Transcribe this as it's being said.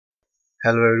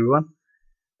Hello everyone.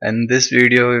 In this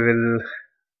video we will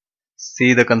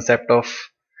see the concept of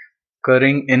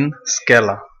currying in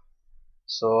Scala.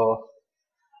 So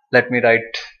let me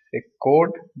write a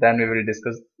code, then we will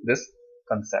discuss this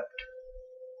concept.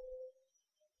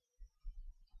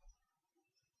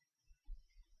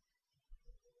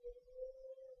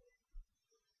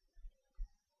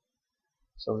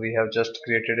 So we have just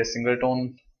created a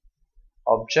singleton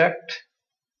object,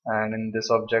 and in this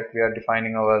object we are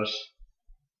defining our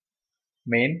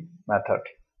main method.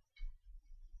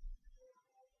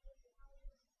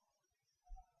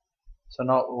 So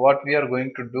now what we are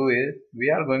going to do is we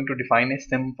are going to define a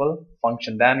simple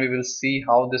function. Then we will see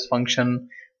how this function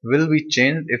will be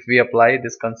changed if we apply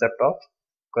this concept of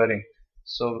currying.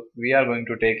 So we are going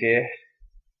to take a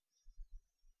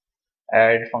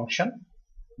add function.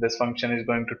 This function is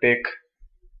going to take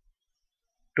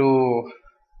two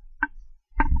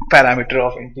parameter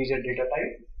of integer data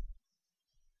type,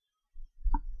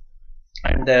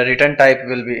 and the return type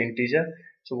will be integer.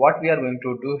 So what we are going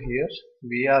to do here,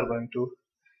 we are going to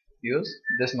use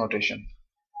this notation.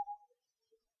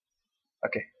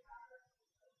 Okay,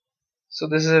 so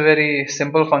this is a very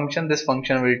simple function. This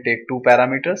function will take two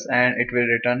parameters and it will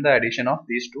return the addition of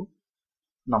these two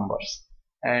numbers.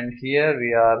 And here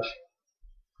we are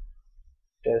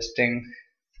testing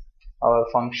our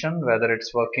function whether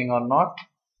it's working or not.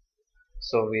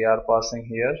 So we are passing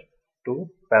here two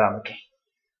parameters.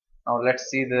 Now let's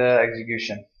see the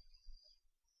execution.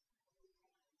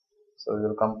 So we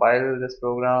will compile this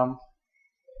program,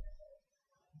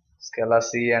 Scala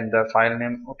C, and the file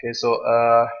name. Okay, so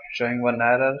showing one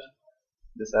error.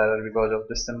 This error because of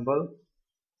this symbol.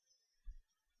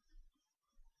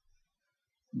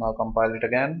 Now compile it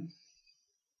again.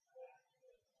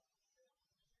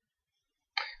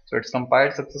 So it's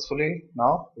compiled successfully.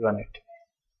 Now run it.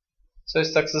 So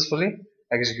it's successfully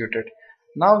executed.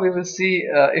 Now we will see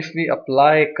if we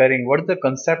apply currying. What is the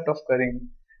concept of currying?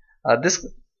 This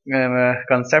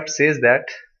concept says that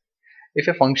if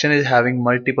a function is having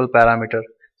multiple parameter,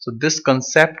 so this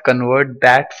concept convert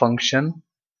that function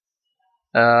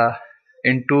uh,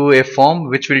 into a form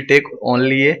which will take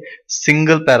only a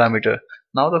single parameter.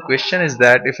 Now the question is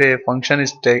that if a function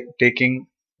is taking,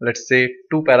 let's say,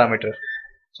 two parameter,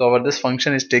 so our this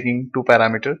function is taking two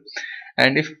parameter,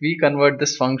 and if we convert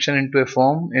this function into a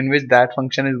form in which that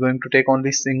function is going to take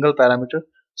only single parameter,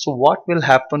 so what will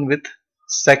happen with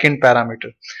second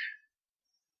parameter?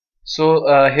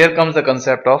 So here comes the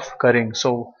concept of currying.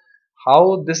 So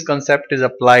how this concept is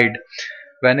applied: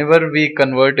 whenever we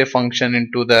convert a function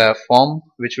into the form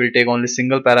which will take only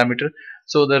single parameter,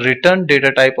 so the return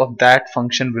data type of that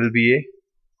function will be a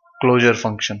closure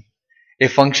function, a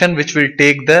function which will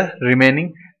take the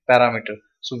remaining parameter.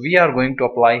 So we are going to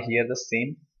apply here the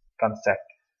same concept.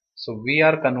 So we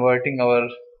are converting our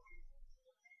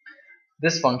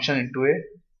this function into a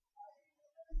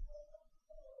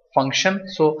function.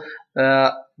 So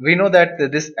we know that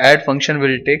this add function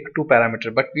will take two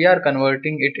parameter, but we are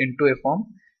converting it into a form.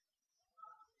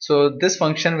 So this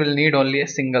function will need only a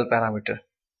single parameter.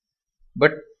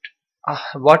 But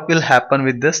what will happen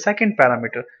with the second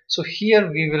parameter? So here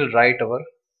we will write our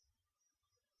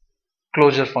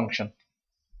closure function.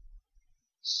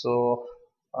 So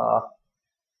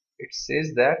it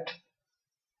says that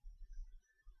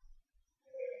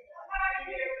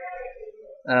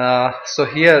so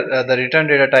here the return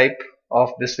data type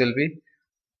of this will be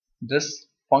this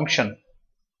function.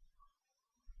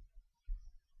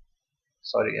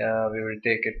 Sorry, we will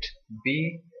take it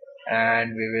B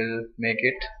and we will make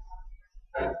it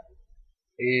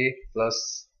A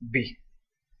plus B.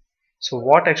 So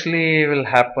what actually will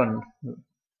happen?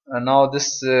 Now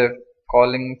this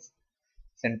calling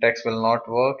syntax will not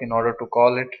work. In order to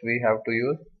call it, we have to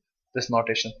use this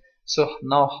notation. So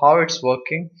now how it's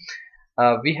working?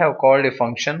 We have called a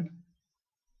function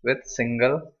with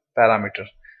single parameter.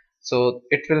 So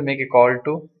it will make a call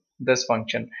to this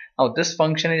function. Now this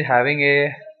function is having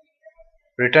a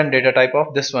return data type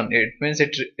of this one. It means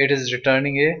it is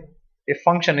returning a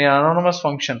function, an anonymous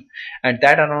function, and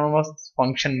that anonymous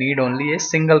function need only a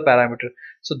single parameter.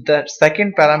 So that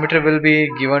second parameter will be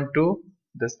given to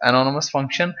this anonymous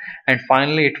function, and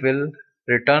finally it will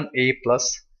return A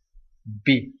plus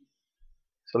B.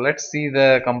 So let's see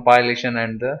the compilation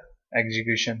and the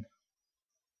execution.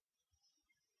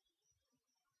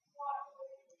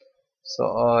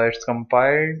 So it's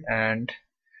compiled, and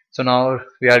so now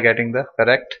we are getting the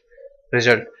correct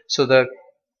result. So the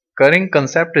currying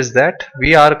concept is that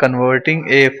we are converting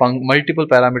a multiple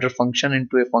parameter function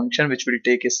into a function which will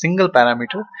take a single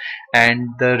parameter, and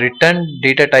the return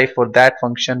data type for that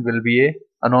function will be a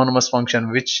anonymous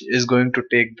function which is going to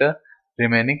take the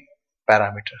remaining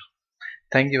parameter.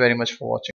 Thank you very much for watching.